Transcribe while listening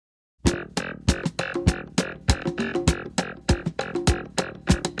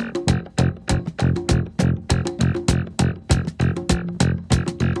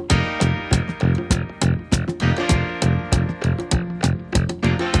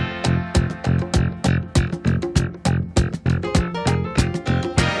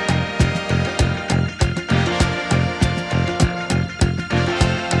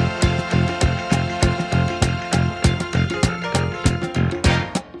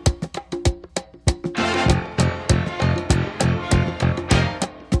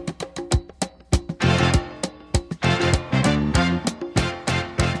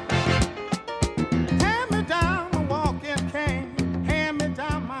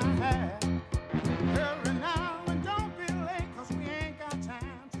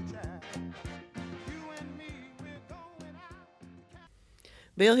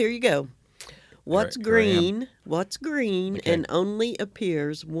Bill, here you go. What's Here I am. green? What's green Okay. and only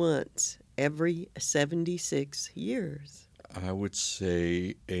appears once every 76 years? I would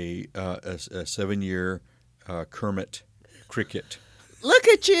say a 7-year Kermit cricket. Look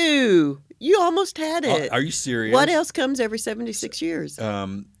at you. You almost had it. Are you serious? What else comes every 76 years?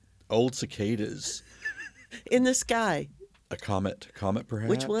 Old cicadas. In the sky. A comet perhaps?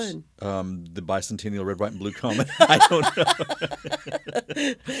 Which one? The bicentennial red, white, and blue comet. I don't know.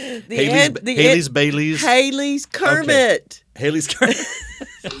 Haley's Bailey's. Haley's Kermit. Okay. Haley's Kermit.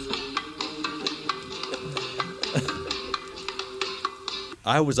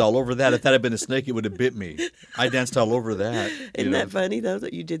 I was all over that. If that had been a snake, it would have bit me. I danced all over that. Isn't that funny, though,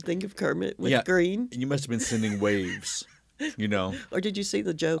 that you did think of Kermit with green? You must have been sending waves, Or did you see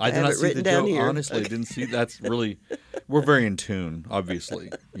the joke? I did have not it see written the down joke. here. Honestly, I didn't see. That's really, we're very in tune,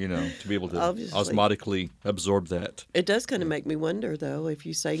 obviously, to be able to osmotically absorb that. It does kind of make me wonder, though, if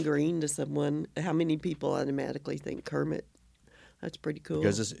you say green to someone, how many people automatically think Kermit? That's pretty cool.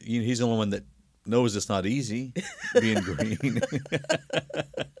 Because he's the only one that knows it's not easy being green.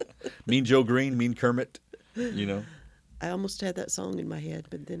 Mean Joe Green, Mean Kermit, I almost had that song in my head,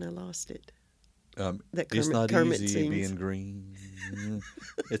 but then I lost it. That Kermit, it's not Kermit easy sings. being green.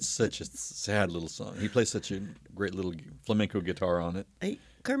 It's such a sad little song. He plays such a great little flamenco guitar on it.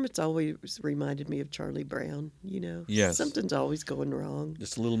 Kermit's always reminded me of Charlie Brown, Yes. Something's always going wrong.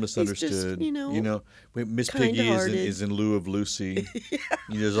 Just a little misunderstood. He's just, Miss Piggy is in lieu of Lucy.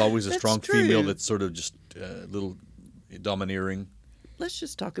 There's always a strong female that's sort of just a little domineering. Let's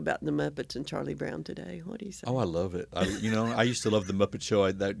just talk about the Muppets and Charlie Brown today. What do you say? Oh, I love it. I used to love the Muppet Show.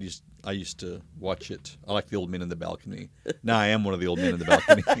 I used to watch it. I like the old men in the balcony. Now I am one of the old men in the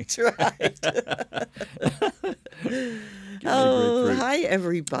balcony. That's right. Oh, hi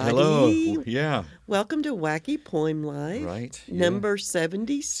everybody. Hello. Yeah. Welcome to Wacky Poem Live. Right. Number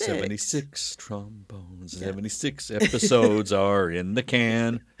 76. 76 trombones. Yeah. 76 episodes are in the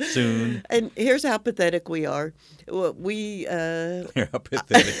can soon. And here's how pathetic we are. How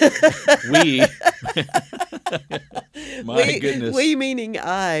pathetic. My goodness. We meaning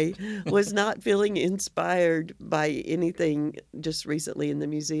I was not feeling inspired by anything just recently in the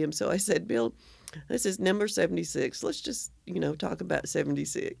museum. So I said, Bill, this is number 76. Let's just, talk about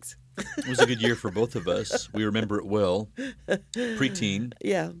 76. It was a good year for both of us. We remember it well. Preteen.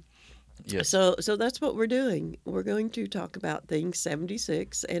 Yeah. Yes. So that's what we're doing. We're going to talk about things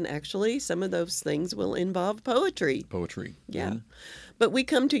 76, and actually some of those things will involve poetry. Poetry. Yeah. Mm-hmm. But we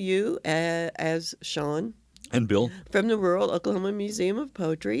come to you as Sean and Bill from the Rural Oklahoma Museum of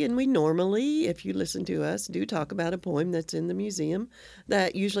Poetry, and we normally, if you listen to us, do talk about a poem that's in the museum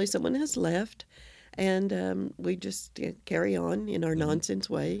that usually someone has left. And we just carry on in our nonsense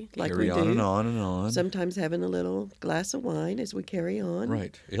way, like we do. Carry on and on and on. Sometimes having a little glass of wine as we carry on.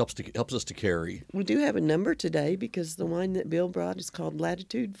 Right. It helps us to carry. We do have a number today because the wine that Bill brought is called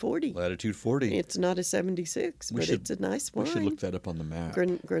Latitude 40. Latitude 40. It's not a 76, but it's a nice wine. We should look that up on the map.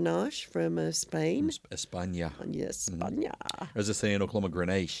 Grenache from Spain. From España. Yes, España. As they say in Oklahoma,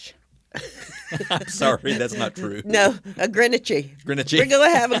 Grenache. I'm sorry, that's not true. No, a Grenache. Grenache. We're going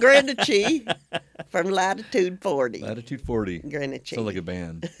to have a Grenache from Latitude 40. Latitude 40. Grenache. Sounds like a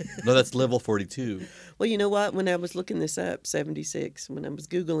band. No, that's level 42. Well, you know what? When I was looking this up, 76, when I was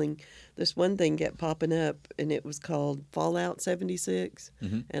Googling, this one thing kept popping up, and it was called Fallout 76.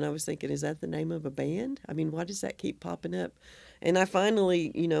 Mm-hmm. And I was thinking, is that the name of a band? I mean, why does that keep popping up? And I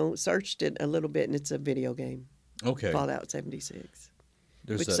finally, searched it a little bit, and it's a video game. Okay. Fallout 76.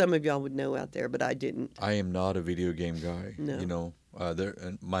 Which some of y'all would know out there, but I didn't. I am not a video game guy. No.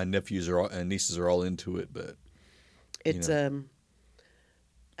 My nephews and nieces are all into it, but it's a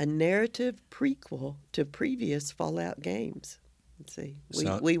narrative prequel to previous Fallout games. Let's see,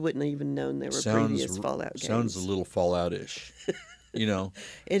 we wouldn't have even known there were previous Fallout games. Sounds a little Fallout-ish. It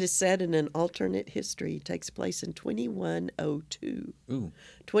is set in an alternate history. It takes place in 2102. Ooh.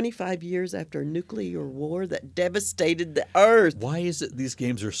 25 years after a nuclear war that devastated the earth. Why is it these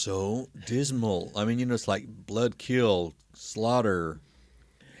games are so dismal? I mean, it's like blood, kill, slaughter,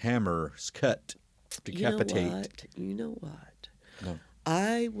 hammer, cut, decapitate. You know what? No.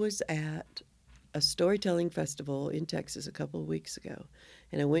 I was at a storytelling festival in Texas a couple of weeks ago,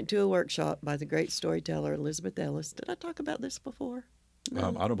 and I went to a workshop by the great storyteller Elizabeth Ellis. Did I talk about this before?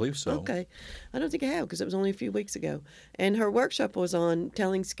 No. I don't believe so. Okay. I don't think I have because it was only a few weeks ago. And her workshop was on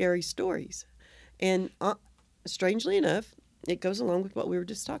telling scary stories. And strangely enough, it goes along with what we were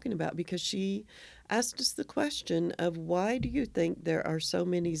just talking about because she asked us the question of why do you think there are so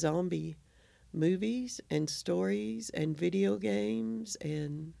many zombie movies and stories and video games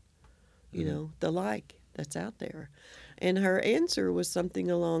and, the like that's out there. And her answer was something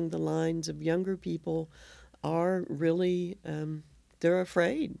along the lines of younger people are really, they're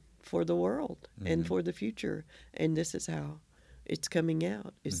afraid for the world and for the future. And this is how it's coming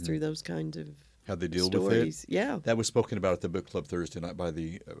out, is through those kinds of How they deal stories. with it. Yeah. That was spoken about at the book club Thursday night by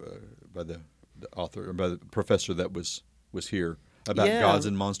the author, or by the professor that was here, about Yeah. gods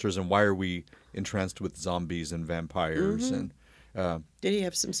and monsters and why are we entranced with zombies and vampires. And Did he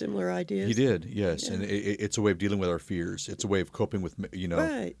have some similar ideas? he did, yes. Yeah. And it's a way of dealing with our fears. It's a way of coping with,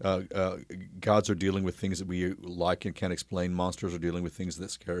 Right. gods are dealing with things that we like and can't explain. Monsters are dealing with things that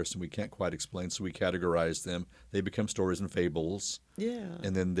scare us and we can't quite explain, so we categorize them. They become stories and fables. Yeah.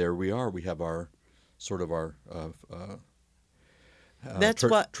 And then there we are. We have our sort of our That's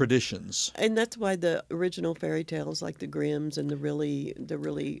what traditions. And that's why the original fairy tales, like the Grimms and the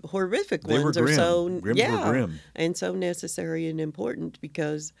really horrific They were ones, are grim. so Grimms were grim. and so necessary and important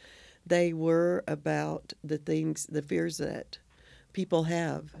because they were about the fears that people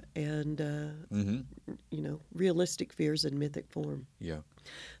have, and realistic fears in mythic form. Yeah.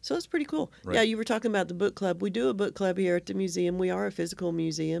 So it's pretty cool. Right. Yeah, you were talking about the book club. We do a book club here at the museum. We are a physical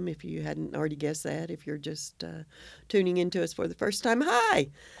museum, if you hadn't already guessed that. If you're just tuning into us for the first time, hi.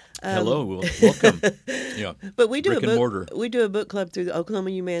 Hello, welcome. Yeah. But we do Brick and mortar. We do a book club through the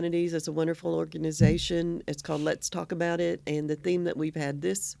Oklahoma Humanities. It's a wonderful organization. It's called Let's Talk About It, and the theme that we've had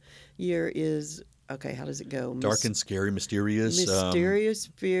this year is, okay, how does it go? Dark and scary, mysterious. Mysterious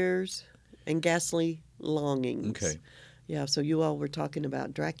fears and ghastly longings. Okay. Yeah, so you all were talking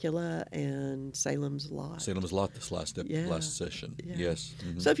about Dracula and Salem's Lot. Salem's Lot this last session. Yeah. Yes.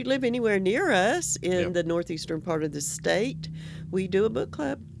 Mm-hmm. So if you live anywhere near us in Yeah. the northeastern part of the state, we do a book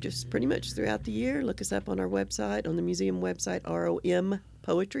club just pretty much throughout the year. Look us up on our website, on the museum website,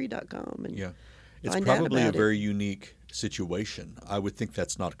 rompoetry.com. And Yeah. It's find out probably a about it. very unique situation. I would think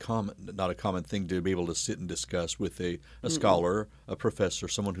that's not a common thing to be able to sit and discuss with a scholar, a professor,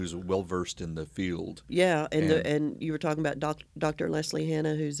 someone who's well versed in the field. Yeah, and you were talking about Dr. Leslie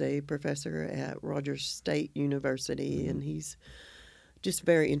Hanna, who's a professor at Rogers State University, and he's just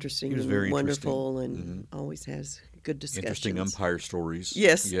very interesting He was and very wonderful, and always has good discussions. Interesting umpire stories.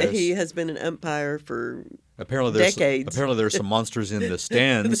 Yes, he has been an umpire for Apparently decades. there's some monsters in the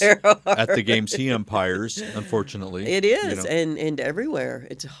stands There are. at the games he umpires, unfortunately. It is, You know. and everywhere.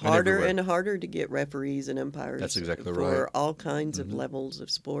 It's harder everywhere. and harder to get referees and umpires. That's exactly for right. Mm-hmm. all kinds of levels of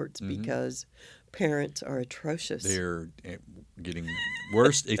sports because parents are atrocious. They're getting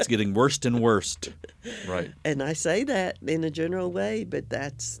worse. It's getting worse and worse. Right. And I say that in a general way, but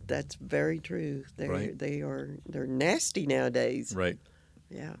that's very true. Right. They're nasty nowadays. Right.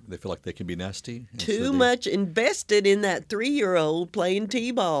 Yeah. They feel like they can be nasty. and so Too they- much invested in that 3-year-old playing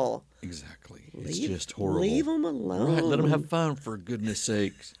t-ball. Exactly. It's just horrible. Leave them alone. Right. Let them have fun, for goodness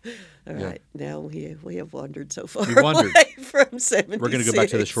sakes. All Yeah. right. Now we have wandered so far We've wandered. away from 76. We're going to go back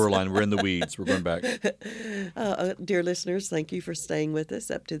to the shoreline. We're in the weeds. We're going back. Dear listeners, thank you for staying with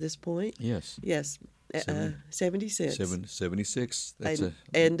us up to this point. Yes. Yes. 76. 76. That's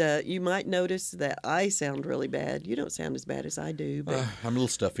And you might notice that I sound really bad. You don't sound as bad as I do, but I'm a little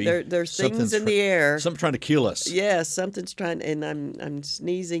stuffy. there's things Something's in the air. Something trying to kill us. Yes, something's trying, and I'm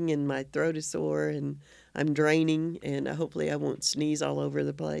sneezing, and my throat is sore, and I'm draining, and hopefully I won't sneeze all over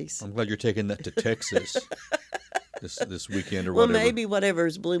the place. I'm glad you're taking that to Texas this weekend or Well, whatever. maybe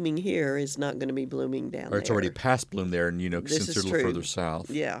whatever's blooming here is not going to be blooming down there. Or it's already past bloom there, and This since is they're a little true. further south.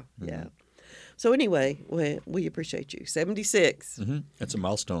 Yeah, yeah. So anyway, we appreciate you. 76. That's a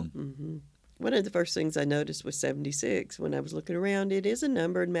milestone. One of the first things I noticed was 76 when I was looking around. It is a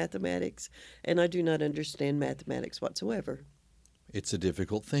number in mathematics, and I do not understand mathematics whatsoever. It's a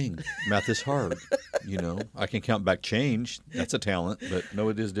difficult thing. Math is hard. I can count back change. That's a talent, but no,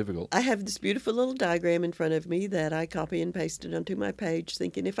 it is difficult. I have this beautiful little diagram in front of me that I copy and pasted onto my page,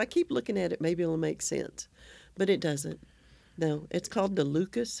 thinking if I keep looking at it, maybe it'll make sense. But it doesn't. No, it's called the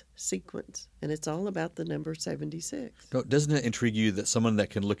Lucas sequence, and it's all about the number 76. Doesn't it intrigue you that someone that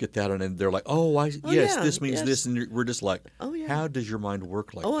can look at that and they're like, yes, yeah, this means yes. this, and we're just like, Oh, yeah. how does your mind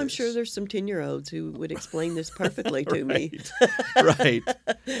work like this? Oh, I'm sure there's some 10-year-olds who would explain this perfectly to me. Right.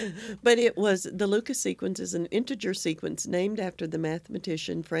 But the Lucas sequence is an integer sequence named after the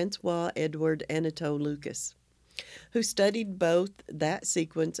mathematician Francois Edward Anatole Lucas, who studied both that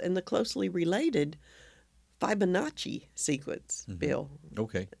sequence and the closely related Fibonacci sequence, Bill.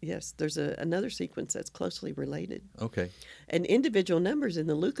 Okay. Yes, there's another sequence that's closely related. Okay. And individual numbers in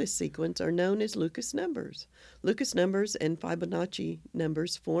the Lucas sequence are known as Lucas numbers. Lucas numbers and Fibonacci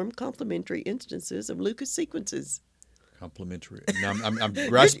numbers form complementary instances of Lucas sequences. Complementary. Now, I'm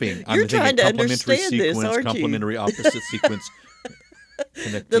grasping. You're I'm trying thinking to complementary understand this, sequence, aren't you? complementary opposite sequence.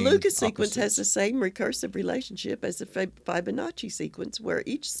 The Lucas sequence has opposites. the same recursive relationship as the Fibonacci sequence, where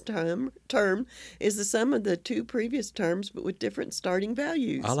each term is the sum of the two previous terms, but with different starting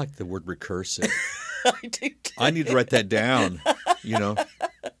values. I like the word recursive. I do too. I need to write that down. You know,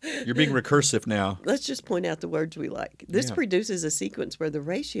 you're being recursive now. Let's just point out the words we like. This Yeah. produces a sequence where the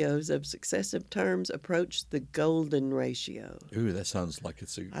ratios of successive terms approach the golden ratio. Ooh, that sounds like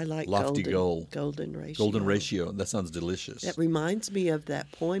it's a I like lofty goal. golden ratio. Golden ratio. That sounds delicious. That reminds me of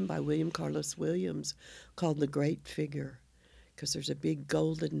that poem by William Carlos Williams called The Great Figure, because there's a big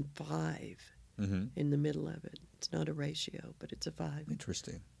golden 5 Mm-hmm. in the middle of it. It's not a ratio, but it's a 5.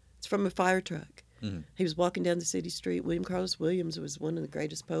 Interesting. It's from a fire truck. Mm-hmm. He was walking down the city street. William Carlos Williams was one of the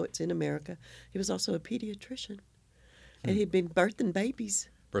greatest poets in America. He was also a pediatrician, and he'd been birthing babies.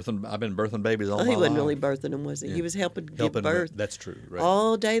 I've been birthing babies all Well, my he wasn't life. really birthing them, was he? Yeah. He was helping give Helping birth That's true. Right.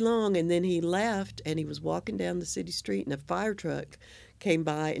 all day long, and then he left, and he was walking down the city street, and a fire truck came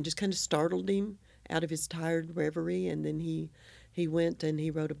by and just kind of startled him out of his tired reverie, and then he went and he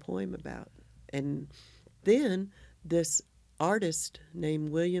wrote a poem about it. And then this artist named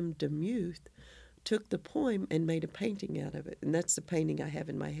William Demuth took the poem and made a painting out of it, and that's the painting I have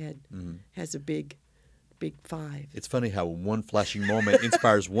in my head. Mm-hmm. Has a big 5. It's funny how one flashing moment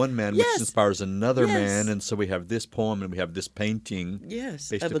inspires one man, Yes. which inspires another Yes. man, and so we have this poem and we have this painting. Yes,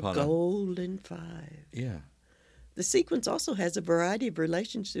 based of a upon golden 5. Yeah. The sequence also has a variety of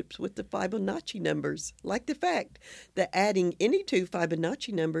relationships with the Fibonacci numbers, like the fact that adding any two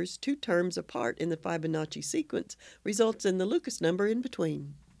Fibonacci numbers 2 terms apart in the Fibonacci sequence results in the Lucas number in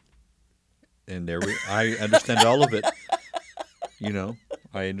between. And I understand all of it. You know,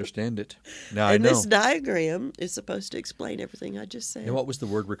 I understand it. Now I And know. this diagram is supposed to explain everything I just said. And what was the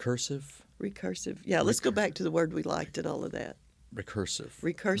word recursive? Recursive. Yeah, let's go back to the word we liked and all of that. Recursive.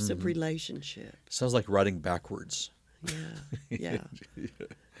 Recursive relationship. Sounds like writing backwards. Yeah.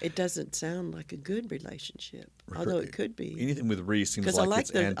 It doesn't sound like a good relationship, although it could be. Anything with re seems Because like I like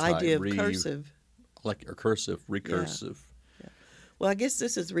it's the anti. idea of cursive. Like a cursive, recursive. Well, I guess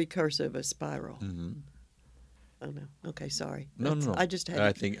this is recursive, a spiral. Mm-hmm. Oh no. Okay, sorry. No. I just had.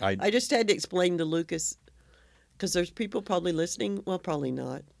 I think I just had to explain to Lucas, because there's people probably listening. Well, probably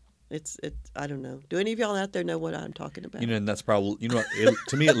not. It's. I don't know. Do any of y'all out there know what I'm talking about? and that's probably what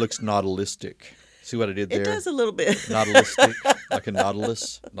to me it looks nautilistic. See what I did there? It does a little bit. Nautilistic, like a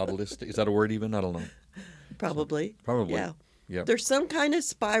nautilus. Nautilistic. Is that a word even? I don't know. Probably. Probably. Yeah. Yep. There's some kind of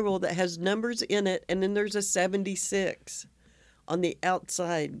spiral that has numbers in it, and then there's a 76 on the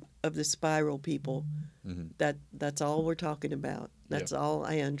outside of the spiral, people. Mm-hmm. That's all we're talking about. That's all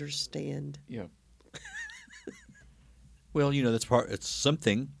I understand. Yeah. Well, that's part. It's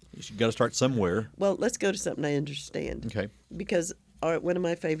something. You got to start somewhere. Well, let's go to something I understand. Okay. Because one of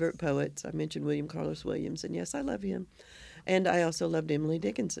my favorite poets, I mentioned William Carlos Williams, and yes, I love him. And I also loved Emily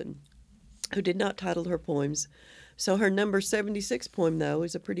Dickinson, who did not title her poems. So her number 76 poem, though,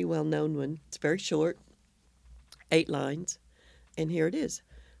 is a pretty well-known one. It's very short, 8 lines. And here it is.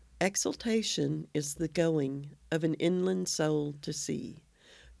 Exultation is the going of an inland soul to sea,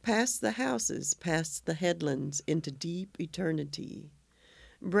 past the houses, past the headlands, into deep eternity.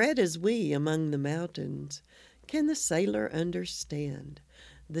 Bred as we among the mountains, can the sailor understand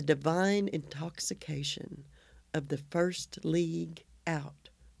the divine intoxication of the first league out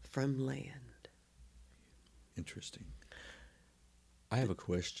from land? Interesting. I have a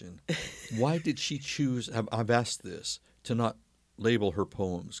question. Why did she choose? I've asked this to not label her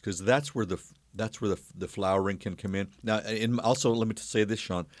poems, because that's where the flowering can come in. Now, and also let me say this,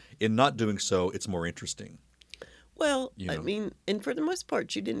 Sean. In not doing so, it's more interesting. Well, I mean, and for the most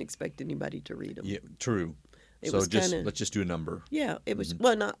part, she didn't expect anybody to read them. Yeah, true. It So was kinda- let's just do a number. Yeah, it was.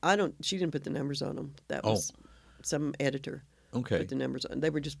 Well, not. I don't. She didn't put the numbers on them. That was some editor Okay. put the numbers on. They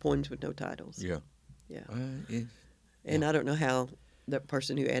were just poems with no titles. Yeah. Yeah. Yeah. And I don't know how that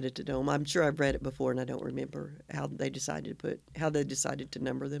person who edited them. I'm sure I've read it before, and I don't remember how they decided to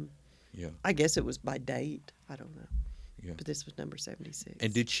number them. Yeah. I guess it was by date. I don't know. Yeah. But this was number 76.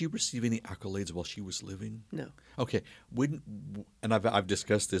 And did she receive any accolades while she was living? No. Okay. And I've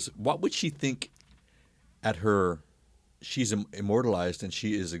discussed this. What would she think at her? She's immortalized and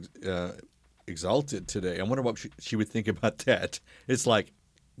she is exalted today. I wonder what she would think about that. It's like,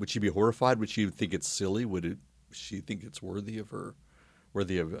 would she be horrified? Would she think it's silly? Would she think it's worthy of her?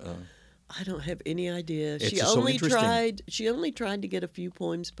 I don't have any idea. It's She just so only interesting. tried to get a few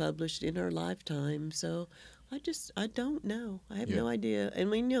poems published in her lifetime. So I don't know. I have no idea.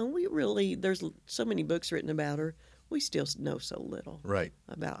 And there's so many books written about her. We still know so little Right.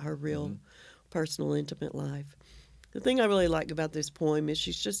 about her real personal, intimate life. The thing I really like about this poem is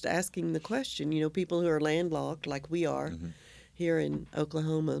she's just asking the question, people who are landlocked like we are, here in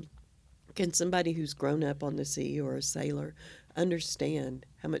Oklahoma, can somebody who's grown up on the sea or a sailor understand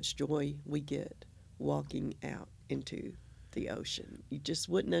how much joy we get walking out into the ocean? You just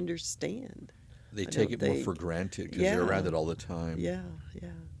wouldn't understand. They I take don't it more think. for granted because Yeah. they're around it all the time. Yeah,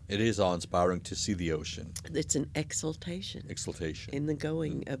 yeah. It is awe-inspiring to see the ocean. It's an exaltation Exaltation. in the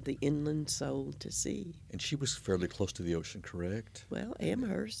going of the inland soul to sea. And she was fairly close to the ocean, correct? Well,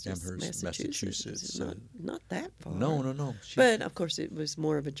 Amherst, is Amherst, Massachusetts. It's not that far. No. But of course, it was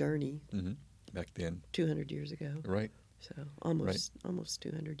more of a journey Back then. 200 years ago. Right. So almost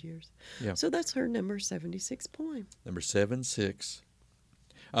 200 years. Yeah. So that's her number 76 poem. Number 76.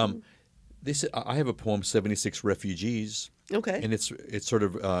 I have a poem, 76 Refugees. Okay. And it's sort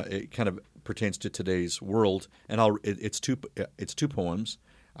of it kind of pertains to today's world, and it's two poems.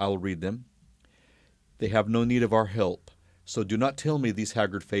 I will read them. They have no need of our help, so do not tell me these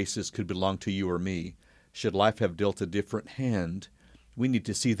haggard faces could belong to you or me. Should life have dealt a different hand, we need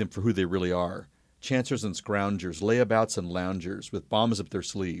to see them for who they really are: chancers and scroungers, layabouts and loungers, with bombs up their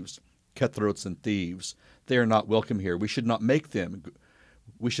sleeves, cutthroats and thieves. They are not welcome here. We should make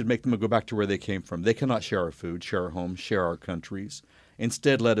them go back to where they came from. They cannot share our food, share our homes, share our countries.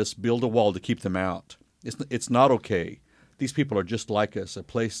 Instead, let us build a wall to keep them out. It's not okay. These people are just like us.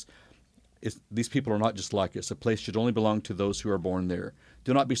 These people are not just like us. A place should only belong to those who are born there.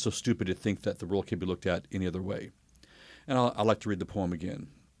 Do not be so stupid to think that the world can be looked at any other way. And I'd like to read the poem again.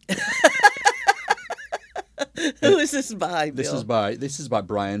 Who is this by, Bill? This is by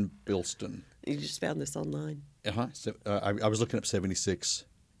Brian Bilston. You just found this online. So, I was looking up 76,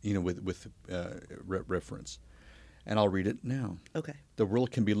 with reference, and I'll read it now. Okay. The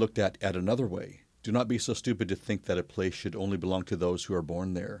world can be looked at another way. Do not be so stupid to think that a place should only belong to those who are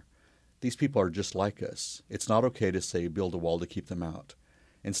born there. These people are just like us. It's not okay to say build a wall to keep them out.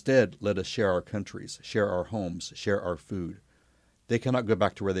 Instead, let us share our countries, share our homes, share our food. They cannot go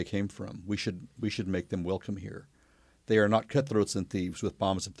back to where they came from. We should make them welcome here. They are not cutthroats and thieves with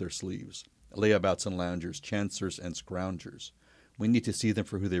bombs up their sleeves, layabouts and loungers, chancers and scroungers. We need to see them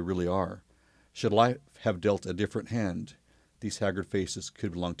for who they really are. Should life have dealt a different hand, these haggard faces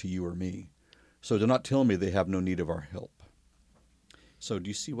could belong to you or me. So do not tell me they have no need of our help. So do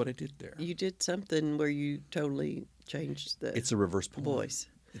you see what I did there? You did something where you totally changed the It's a reverse poem. voice.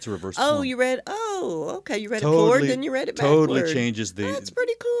 It's a reverse Oh, poem. you read. Oh, okay. You read it forward, then you read it backward. Totally changes the. That's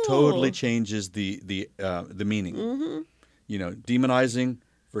pretty cool. Totally changes the meaning. Mm-hmm. Demonizing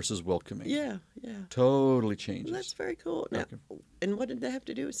versus welcoming. Yeah. Totally changes. Well, that's very cool. Now, and what did that have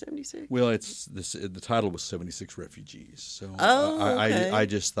to do with 76? Well, the title was 76 Refugees. So okay. I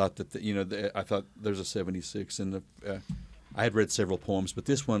just thought that I thought there's a 76, and I had read several poems, but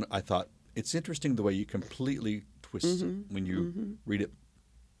this one I thought it's interesting the way you completely twist it when you read it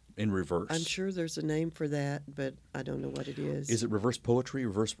in reverse. I'm sure there's a name for that, but I don't know what it is. Is it reverse poetry,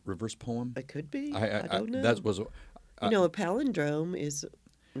 reverse poem? It could be. I don't know. That was. A palindrome is.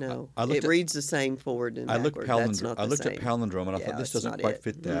 No, it reads the same forward and backward. I That's not the looked same. at palindrome, and I thought this doesn't quite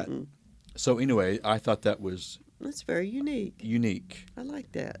fit that. Mm-mm. So anyway, I thought that was That's very unique. I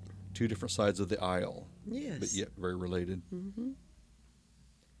like that. Two different sides of the aisle. Yes. But yet very related. Mm-hmm.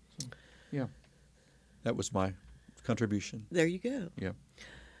 So, yeah. That was my contribution. There you go. Yeah.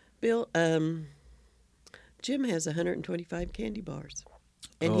 Bill, Jim has 125 candy bars,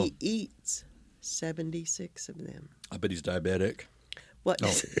 and he eats 76 of them. I bet he's diabetic. What?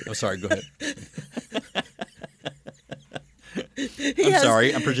 Oh, sorry. Go ahead.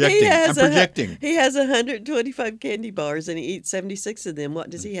 Sorry. I'm projecting. He has 125 candy bars, and he eats 76 of them.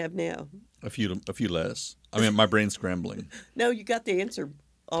 What does he have now? A few less. I mean, my brain's scrambling. No, you got the answer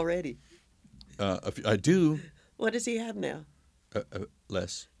already. I do. What does he have now?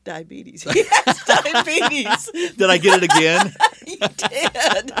 Less. Diabetes. He has diabetes. Did I get it again? You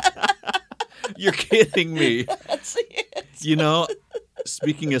did. You're kidding me. That's it.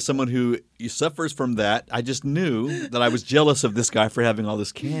 Speaking as someone who suffers from that, I just knew that I was jealous of this guy for having all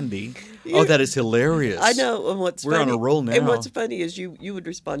this candy. That is hilarious. I know. And We're on a roll now. And what's funny is you would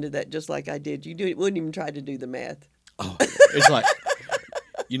respond to that just like I did. You wouldn't even try to do the math. Oh, it's like,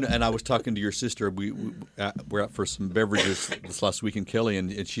 and I was talking to your sister. We're out for some beverages this last weekend, Kelly,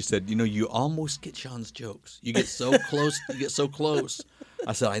 and she said, you almost get Sean's jokes. You get so close.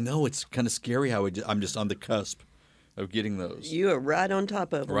 I said, I know, it's kind of scary how I'm just on the cusp of getting those. You are right on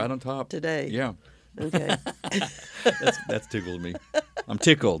top of them. Right on top. Today. Yeah. Okay. That's tickled me. I'm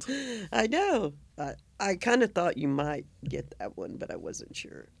tickled. I know. I kind of thought you might get that one, but I wasn't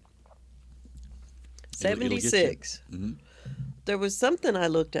sure. 76. Mm-hmm. There was something I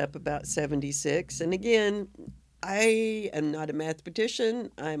looked up about 76, and again, I am not a mathematician.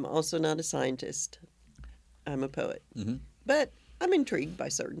 I'm also not a scientist. I'm a poet. Mm-hmm. but I'm intrigued by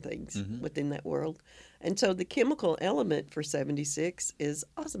certain things within that world. And so the chemical element for 76 is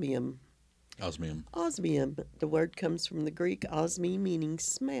osmium. Osmium. Osmium. The word comes from the Greek osmi, meaning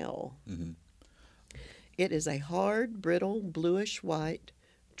smell. Mm-hmm. It is a hard, brittle, bluish white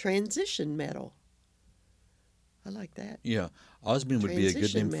transition metal. I like that. Yeah. Osmium would be a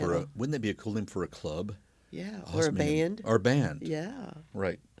good name Transition for a. metal. Wouldn't that be a cool name for a club? Yeah, or a Osmium. band. Or a band. Yeah.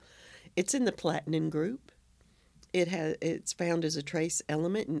 Right. It's in the platinum group. It's found as a trace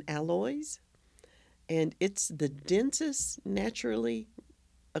element in alloys, and it's the densest naturally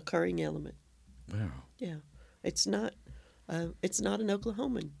occurring element. Wow. Yeah, it's not. It's not an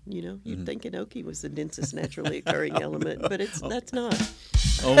Oklahoman. You know, you'd think an Okie was the densest naturally occurring element, but that's not.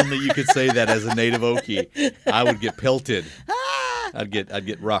 Only you could say that as a native Okie. I would get pelted. I'd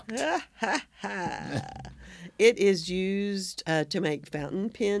get rocked. It is used to make fountain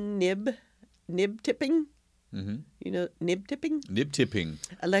pen nib tipping. Mm-hmm. You know, nib tipping? Nib tipping.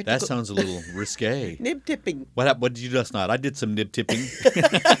 Electrical. That sounds a little risque. Nib tipping. What did you just not? I did some nib tipping.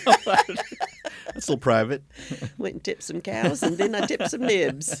 That's a little private. Went and tipped some cows, and then I tipped some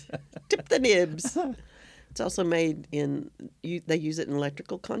nibs. Tip the nibs. It's also made they use it in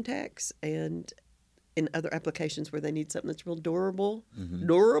electrical contacts and in other applications where they need something that's real durable,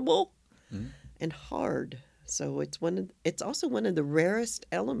 and hard. So it's also one of the rarest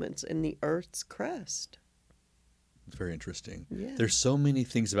elements in the Earth's crust. It's very interesting. Yeah. There's so many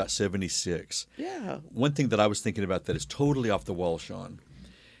things about 76. Yeah. One thing that I was thinking about that is totally off the wall, Sean,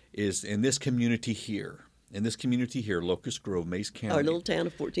 is in this community here, Locust Grove, Mays County. Our little town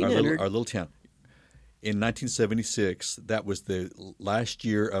of 1,400. Our little town. In 1976, that was the last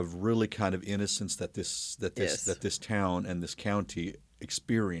year of really kind of innocence that this town and this county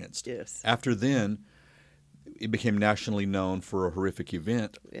experienced. Yes. After then, it became nationally known for a horrific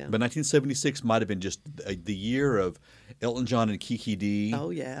event. Yeah. But 1976 might have been just the year of Elton John and Kiki D.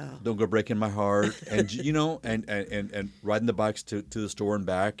 Oh yeah. Don't Go Breaking My Heart, and and riding the bikes to the store and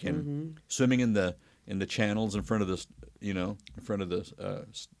back, and swimming in the channels in front of the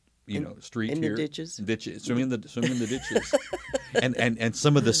street in here. the ditches. Swimming in the ditches. and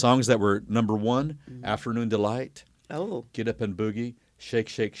some of the songs that were number one, Afternoon Delight, Oh. Get Up and Boogie, Shake,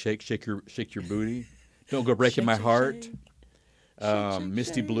 Shake, Shake, Shake Your Booty, Don't Go Breaking Shake, My shake, Heart, shake.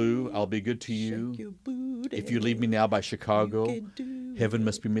 Misty shake. Blue, I'll Be Good to Shake You, your booty. If You Leave Me Now by Chicago, You can do Heaven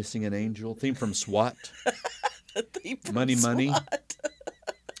Must Be Missing an Angel, theme from SWAT, a theme from Money Money, SWAT.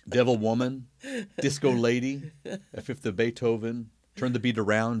 Devil Woman, Disco Lady, A Fifth of Beethoven, Turn the Beat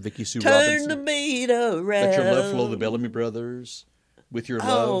Around, Vicky Sue Turn Robinson, the beat around. Let Your Love Flow, the Bellamy Brothers, With Your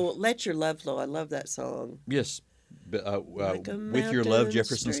Love. Oh, Let Your Love Flow. I love that song. Yes. Like a With Your Love, mountain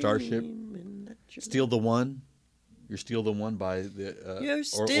Jefferson Starship. stream and let your Still the One. You're Still the One by the You're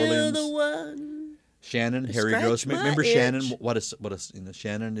still Orleans. the one. Shannon, Harry Scratch Gross. my Remember itch. Shannon?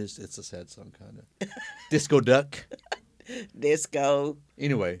 Shannon it's a sad song kind of. Disco Duck. Disco.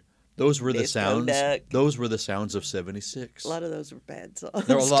 Anyway, those were the Disco sounds. Duck. Those were the sounds of 76. A lot of those were bad songs.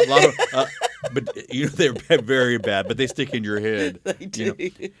 There were a lot of, but they're very bad, but they stick in your head. They do.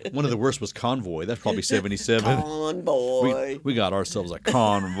 One of the worst was Convoy. That's probably 77. Convoy. We got ourselves a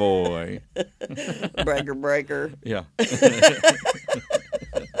convoy. Breaker. Yeah.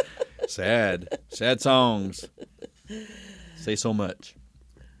 Sad songs. Say so much.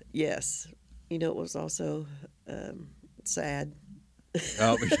 Yes. You know, it was also sad.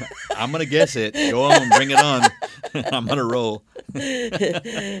 Oh, I'm gonna guess it. Go on, bring it on. I'm gonna roll.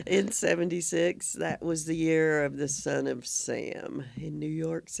 In 76, that was the year of the Son of Sam in New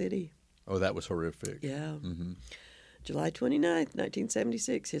York City. Oh, that was horrific. Yeah. Mm-hmm. July 29th,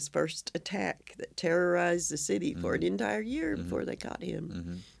 1976, his first attack that terrorized the city for an entire year before they caught him.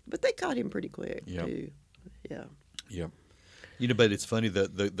 Mm-hmm. But they caught him pretty quick, too. Yeah. Yeah. But it's funny,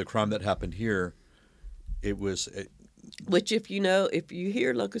 the crime that happened here, it was... Which, if you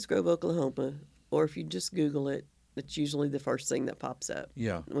hear Locust Grove, Oklahoma, or if you just Google it, it's usually the first thing that pops up.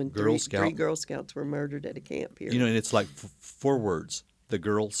 Yeah. When Girl three Girl Scouts were murdered at a camp here. And it's like 4 words. The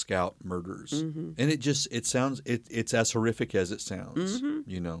Girl Scout murders. Mm-hmm. And it sounds, it's as horrific as it sounds,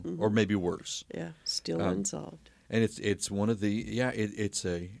 or maybe worse. Yeah, still unsolved. And it's one of the, it's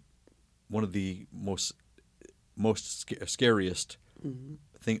one of the most scariest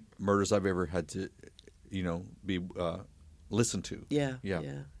murders I've ever had to, be listened to. Yeah.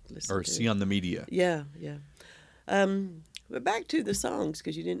 Or see on the media. Yeah. But back to the songs,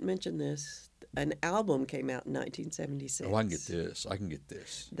 because you didn't mention this. An album came out in 1976. Oh, I can get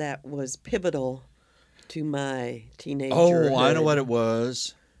this. That was pivotal to my teenager. Oh, I know what it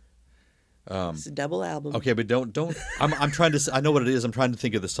was. It's a double album. Okay, but don't. I'm trying to. I know what it is. I'm trying to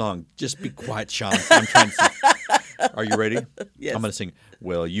think of the song. Just be quiet, Sean. I'm trying to. Are you ready? Yes. I'm going to sing,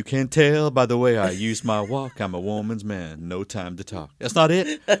 well, you can tell by the way I use my walk, I'm a woman's man, no time to talk. That's not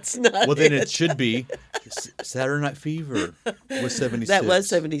it? That's not Well, then it should be Saturday Night Fever was 76. That was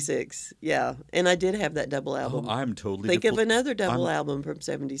 76. Yeah. And I did have that double album. Oh, I'm totally... Think of another double album from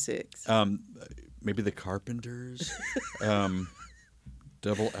 76. Maybe the Carpenters.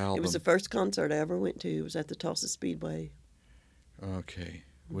 Double album. It was the first concert I ever went to. It was at the Tulsa Speedway. Okay.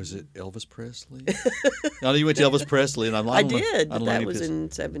 Was it Elvis Presley? No, you went to Elvis Presley, and I did, but that was in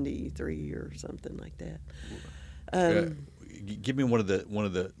 73 or something like that. Give me one of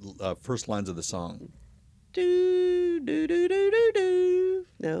the first lines of the song. Do do do do do do.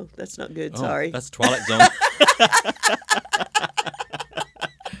 No, that's not good. Sorry. That's Twilight Zone.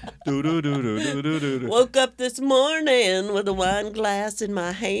 Do, do, do, do, do, do, do, do. Woke up this morning with a wine glass in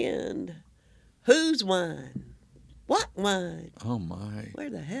my hand. Whose wine? What wine? Oh my! Where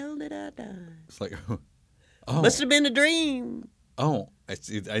the hell did I die? It's like, oh, Must have been a dream. oh,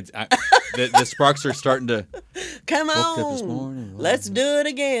 the sparks are starting to. Come Woke up this on, morning. let's do it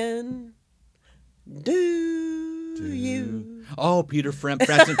again. Do you? Oh, Peter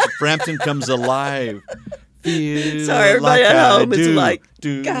Frampton comes alive. Feel Sorry, everybody like at home I is do. like,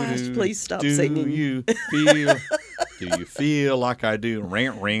 Do, gosh, do, please stop do singing. You feel? Do you feel like I do?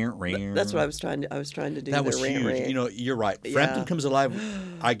 Rant, rant, rant. That's what I was trying to do. That was rant, huge. rant. You know, you're right. Frampton Comes Alive,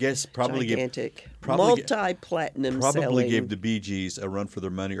 I guess, probably gigantic, probably multi-platinum probably selling. gave the Bee Gees a run for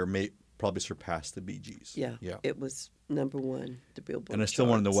their money, or probably surpassed the Bee Gees. Yeah, it was number one, the Billboard. And I still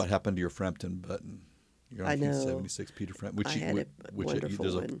want to know charts. what happened to your Frampton button. Your I know. 1976 Peter Frampton, which I had a wonderful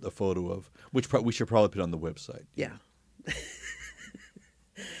there's one. a photo of, which we should probably put on the website. Yeah.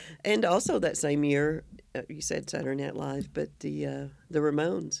 And also that same year, you said Saturday Night Live, but the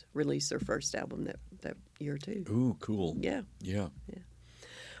Ramones released their first album that year too. Ooh, cool. Yeah. Yeah.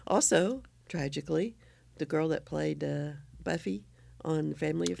 Also, tragically, the girl that played Buffy on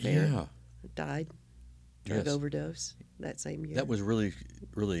Family Affair died, drug overdose that same year. That was really,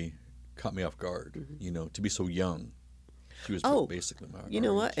 really caught me off guard. Mm-hmm. You know, to be so young. She was basically my You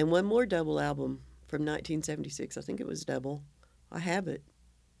know what? And one more double album from 1976. I think it was double. I have it.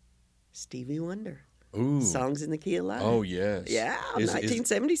 Stevie Wonder. Ooh. Songs in the Key of Life. Oh yes. Yeah,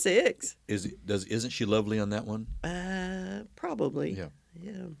 1976. Isn't she lovely on that one? Probably. Yeah.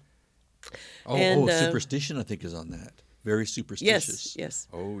 Yeah. Oh, Superstition I think is on that. Very superstitious. Yes.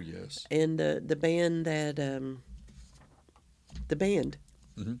 Oh yes. And the band that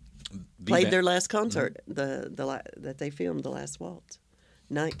Mm-hmm. played their last concert, that they filmed, The Last Waltz,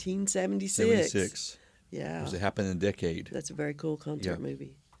 1976. 76. Yeah. It happened in a decade. That's a very cool concert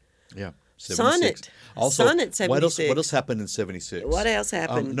movie. Yeah. 76. Sonnet. Also, Sonnet 76. What else happened in 76? What else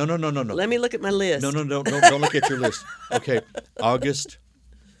happened? No. Let me look at my list. No. Don't look at your list. Okay. August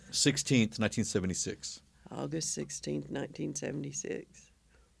 16th, 1976. August 16th, 1976.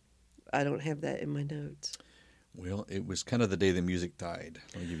 I don't have that in my notes. Well, it was kind of the day the music died.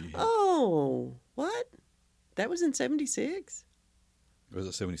 Let me give you a hint. Oh, what? That was in 76? Or was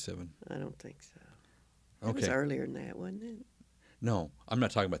it 77? I don't think so. It Okay. was earlier than that, wasn't it? No, I'm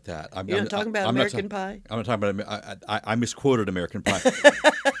not talking about that. You're not talking about American Pie? I'm not talking about. I misquoted American Pie.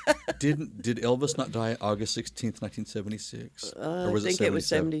 Did Elvis not die August 16th, 1976? Or was I think it was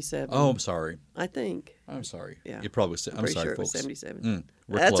 77. Oh, I'm sorry. I think. I'm sorry. Yeah. It probably was. I'm Pretty sorry, sure folks. it was 77.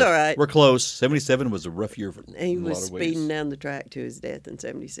 We're That's close. all right. We're close. 77 was a rough year for He in a was lot of ways. speeding down the track to his death in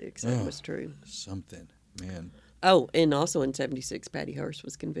 76. That was true. Something, man. Oh, and also in 76, Patty Hearst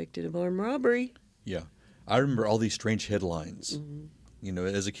was convicted of armed robbery. Yeah, I remember all these strange headlines. Mm-hmm. You know,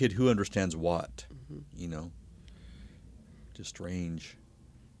 as a kid, who understands what? You know, just strange.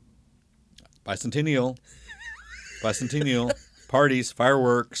 Bicentennial, parties,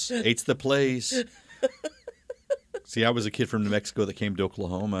 fireworks, eight's the place. See, I was a kid from New Mexico that came to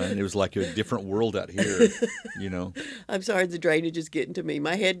Oklahoma, and it was like a different world out here, you know. I'm sorry, the drainage is getting to me.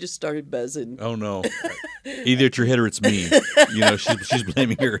 My head just started buzzing. Oh, no. Either it's your head or it's me. You know, she's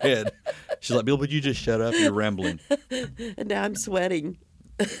blaming her head. She's like, Bill, would you just shut up? You're rambling. And now I'm sweating.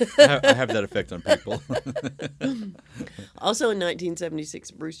 I have that effect on people. Also in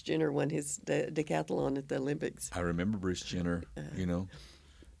 1976, Bruce Jenner won his decathlon at the Olympics. I remember Bruce Jenner, you know.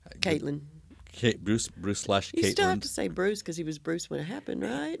 Caitlin. Bruce / You still have Caitlin. to say Bruce because he was Bruce when it happened,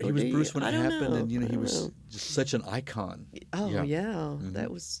 right? He Or was do you? Bruce when I it don't happened, know. and, you know, I he don't was know. just such an icon. Oh, yeah. That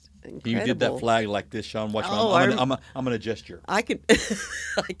was incredible. He did that flag like this, Sean. Watch Oh, I'm going to gesture. I can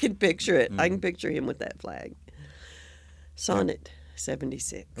picture it. I can picture him with that flag. Sonnet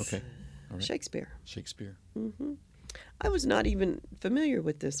 76. Okay. All right. Shakespeare. I was not even familiar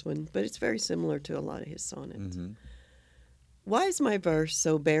with this one, but it's very similar to a lot of his sonnets. Why is my verse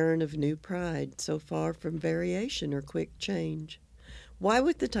so barren of new pride, so far from variation or quick change? Why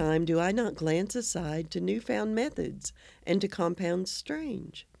with the time do I not glance aside to new-found methods and to compounds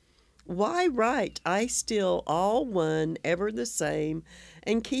strange? Why write I still all one, ever the same,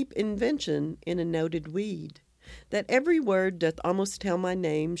 and keep invention in a noted weed, that every word doth almost tell my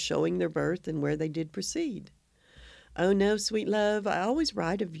name, showing their birth and where they did proceed? Oh no, sweet love, I always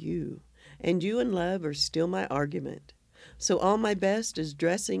write of you, and you and love are still my argument. So all my best is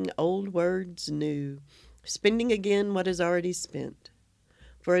dressing old words new, spending again what is already spent.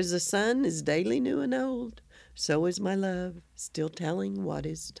 For as the sun is daily new and old, so is my love still telling what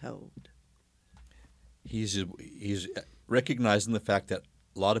is told. He's recognizing the fact that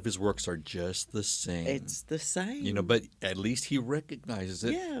a lot of his works are just the same. It's the same. But at least he recognizes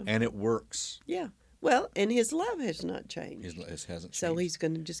it, Yeah. and it works. Yeah. Well, and his love has not changed. It hasn't changed. So he's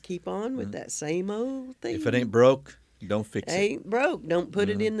going to just keep on with that same old thing. If it ain't broke, don't fix it. Ain't broke. Don't put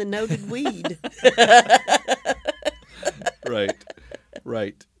it in the noted weed.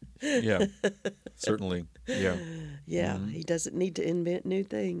 Right. Yeah, certainly. Yeah. Yeah, he doesn't need to invent new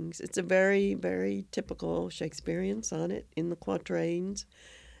things. It's a very, very typical Shakespearean sonnet in the quatrains.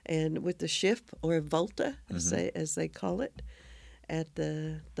 And with the shift or volta, as they call it, at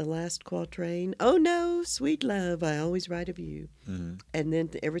the last quatrain, oh no, sweet love, I always write of you. And then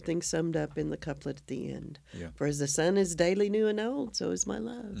everything summed up in the couplet at the end. Yeah. For as the sun is daily new and old, so is my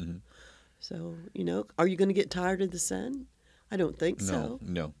love. So, are you going to get tired of the sun? I don't think so.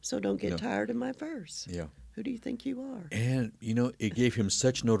 No. So don't get tired of my verse. Yeah. Who do you think you are? And, it gave him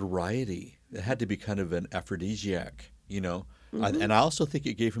such notoriety. It had to be kind of an aphrodisiac, and I also think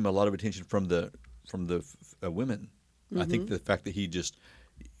it gave him a lot of attention from the women. I think the fact that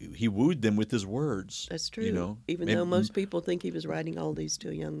he wooed them with his words. That's true. Even though most people think he was writing all these to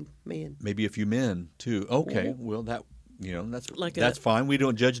a young man. Maybe a few men, too. Okay, well, that's fine. We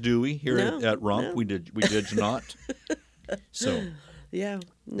don't judge, do we? Here at Romp, no. we judge not. So yeah,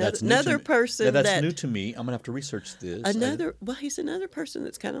 that's another person that's new to me. I'm gonna have to research this. He's another person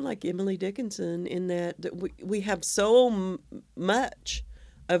that's kind of like Emily Dickinson in that we have so much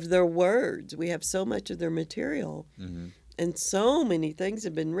of their words, we have so much of their material, and so many things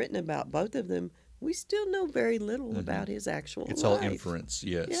have been written about both of them. We still know very little about his actual life. It's all inference,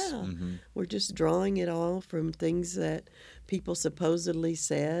 yes. Yeah, we're just drawing it all from things that people supposedly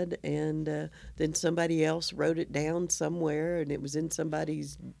said, and then somebody else wrote it down somewhere, and it was in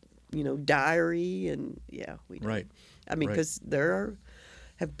somebody's, diary, and we don't. Right. I mean, because there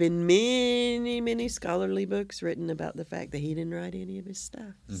have been many, many scholarly books written about the fact that he didn't write any of his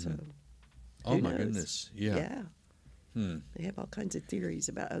stuff. So, oh my knows? goodness, yeah. They have all kinds of theories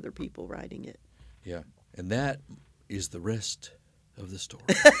about other people writing it. Yeah, and that is the rest of the story.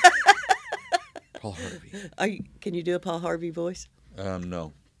 Paul Harvey. Can you do a Paul Harvey voice?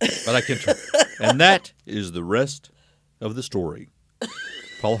 No, but I can try. And that is the rest of the story.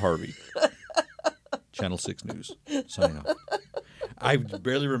 Paul Harvey, Channel 6 News, signing off. I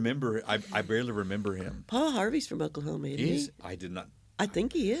barely remember. I barely remember him. Paul Harvey's from Oklahoma, isn't he? I did not. I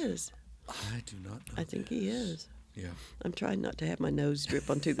think he is. I do not know. I think he is. Yeah. I'm trying not to have my nose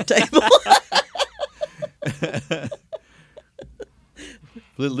drip onto the table.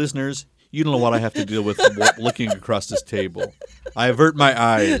 Listeners, you don't know what I have to deal with looking across this table. I avert my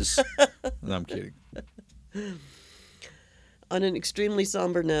eyes. No, I'm kidding. On an extremely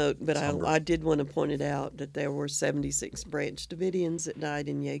somber note, but I did want to point it out that there were 76 Branch Davidians that died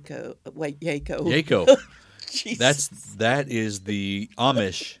in Waco. Waco. Jesus. That is the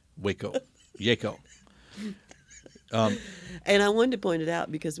Amish Waco. Waco. And I wanted to point it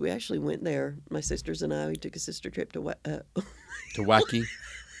out because we actually went there. My sisters and I, we took a sister trip to Wacky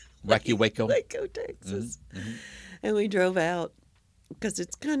Waco, Texas, and we drove out because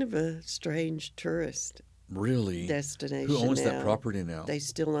it's kind of a strange tourist destination. Who owns now. that property now? They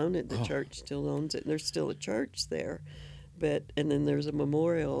still own it. The church still owns it, and there's still a church there. And then there's a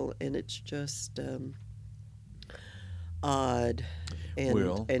memorial, and it's just odd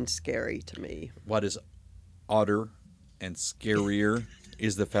and scary to me. What is odder and scarier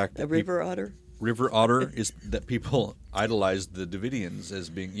is the fact that river otter. River otter is that people idolize the Davidians as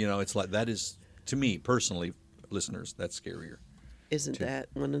being, it's like that is, to me personally, listeners, that's scarier. Isn't that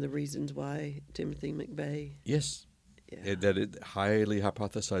one of the reasons why Timothy McVeigh? Yes, it highly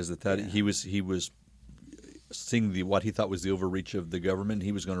hypothesized that he was seeing what he thought was the overreach of the government.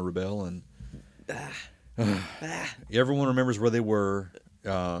 He was going to rebel, and everyone remembers where they were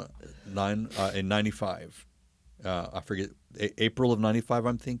in '95. I forget April of '95.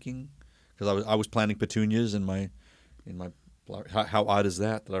 I'm thinking because I was planting petunias in my flower. How odd is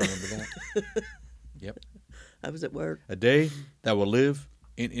that I remember that? Yep. I was at work. A day that will live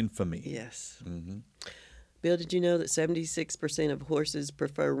in infamy. Yes. Mm-hmm. Bill, did you know that 76% of horses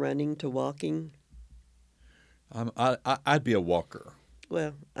prefer running to walking? I'd be a walker.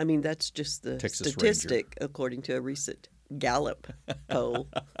 Well, I mean, that's just the Texas statistic according to a recent Gallup poll.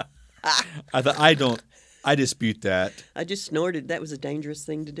 I dispute that. I just snorted. That was a dangerous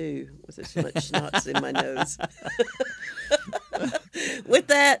thing to do with as much snots in my nose. With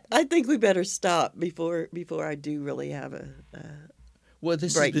that, I think we better stop before I do really have a Well,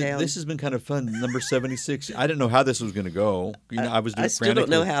 this breakdown. has been kind of fun. Number 76. I didn't know how this was going to go. I was doing I still don't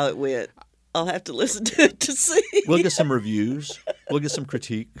know how it went. I'll have to listen to it to see. We'll get some reviews. We'll get some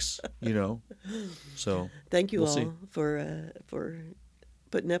critiques. So thank you we'll all see. for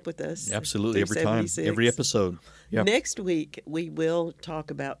putting up with us. Absolutely, through every time, 76. every episode. Yeah. Next week we will talk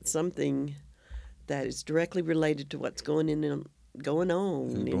about something that is directly related to what's going on in the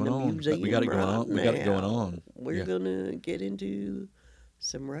museum. We got it going on. We got it going on. We're gonna get into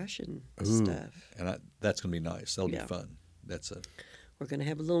some Russian Ooh, stuff. and that's gonna be nice. That'll be fun. We're going to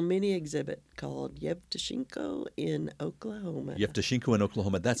have a little mini exhibit called Yevtushenko in Oklahoma. Yevtushenko in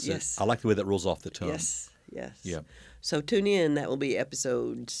Oklahoma. That's Yes. I like the way that rolls off the tongue. Yes. Yeah. So tune in. That will be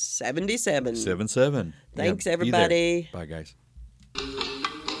episode 77. 7-7. Thanks, Yeah, be there. everybody. Bye, guys.